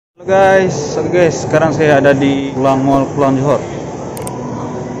Halo guys, sekarang saya ada di Kluang Mall, Kluang Johor.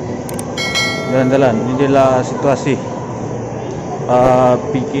 Jalan-jalan, ini adalah situasi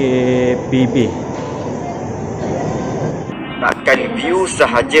Pkpb. Takkan view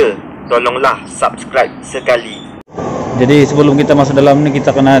sahaja, tolonglah subscribe sekali. Jadi sebelum kita masuk dalam ni,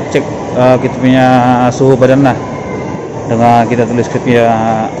 kita kena cek kita punya suhu badan lah. Dengan kita tulis kita punya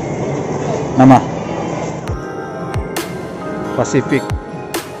nama Pasifik.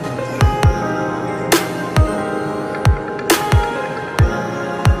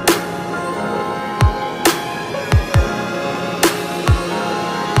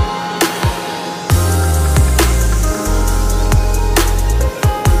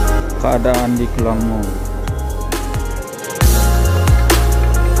 Keadaan di Kluang Mall.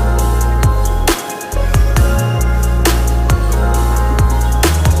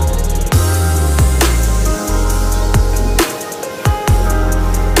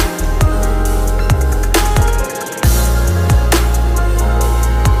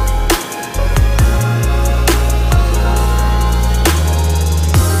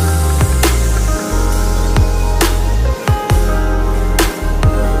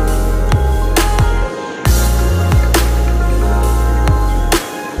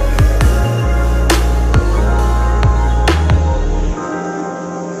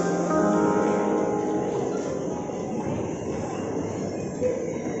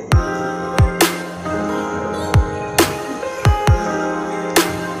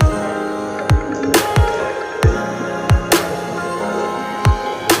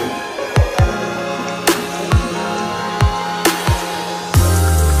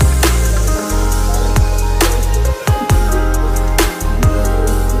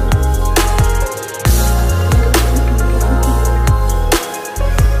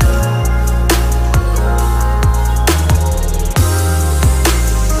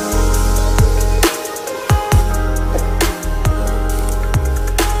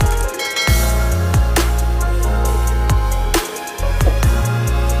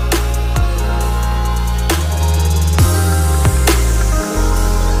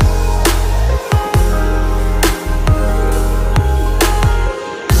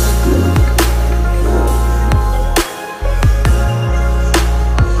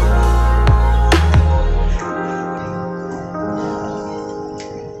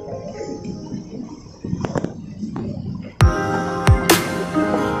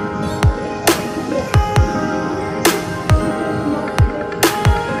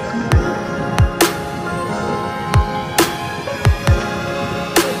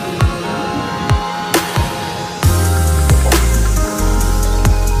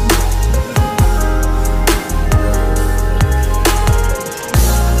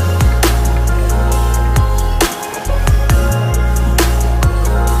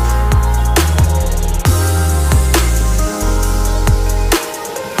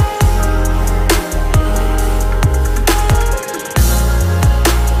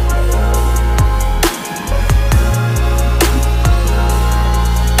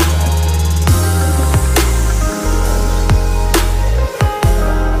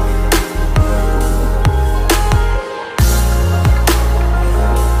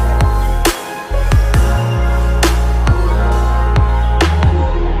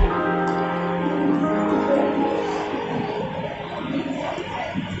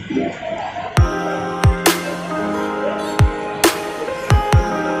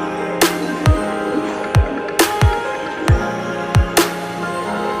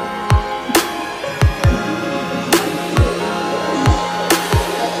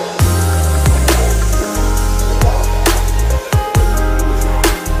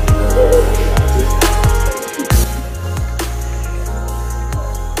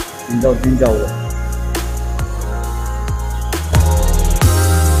 Tinjau.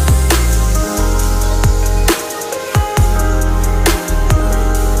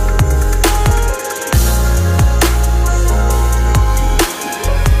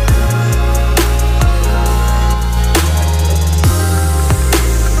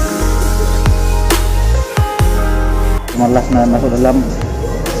 Malas nak masuk dalam,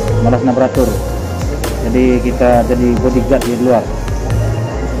 malas nak beratur. Jadi kita jadi bodyguard di luar.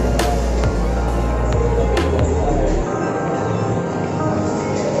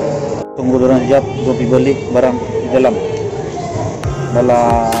 Tunggu orang siap, gue pergi beli barang di dalam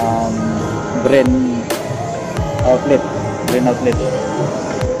brand outlet.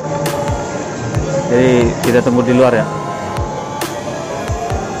 Jadi kita tunggu di luar ya.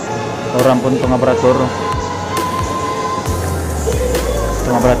 Orang pun tengah beratur tuh.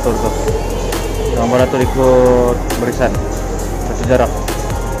 Tengah beratur ikut barisan, jaga jarak.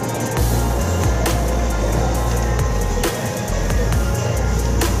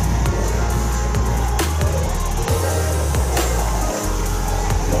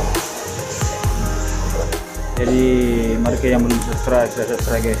 Jadi mereka yang belum subscribe, sudah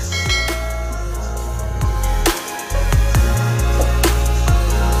subscribe guys.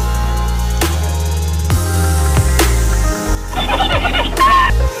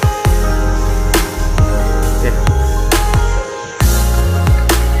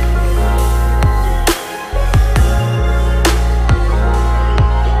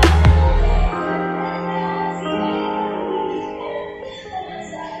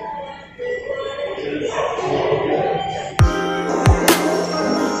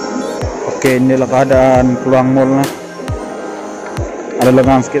 Oke, inilah keadaan Kluang Mall lah. Ada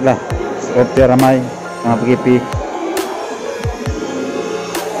lengang sedikit lah, seperti ramai dengan Pkp.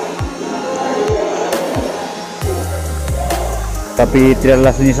 Tapi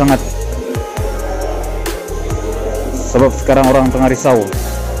tidaklah sunyi sangat, sebab sekarang orang tengah risau.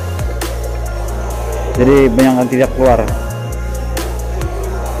 Jadi banyak yang tidak keluar.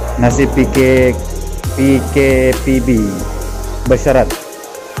 Nasib Pkpb bersyarat.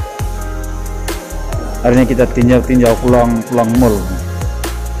 Hari ini kita tinjau Kluang Mall,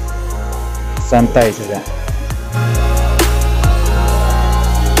 santai saja.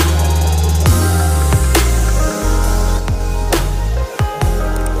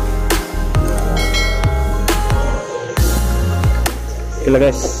 Oke lah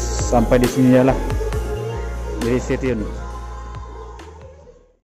guys, sampai di sini ya lah. Jadi stay tune.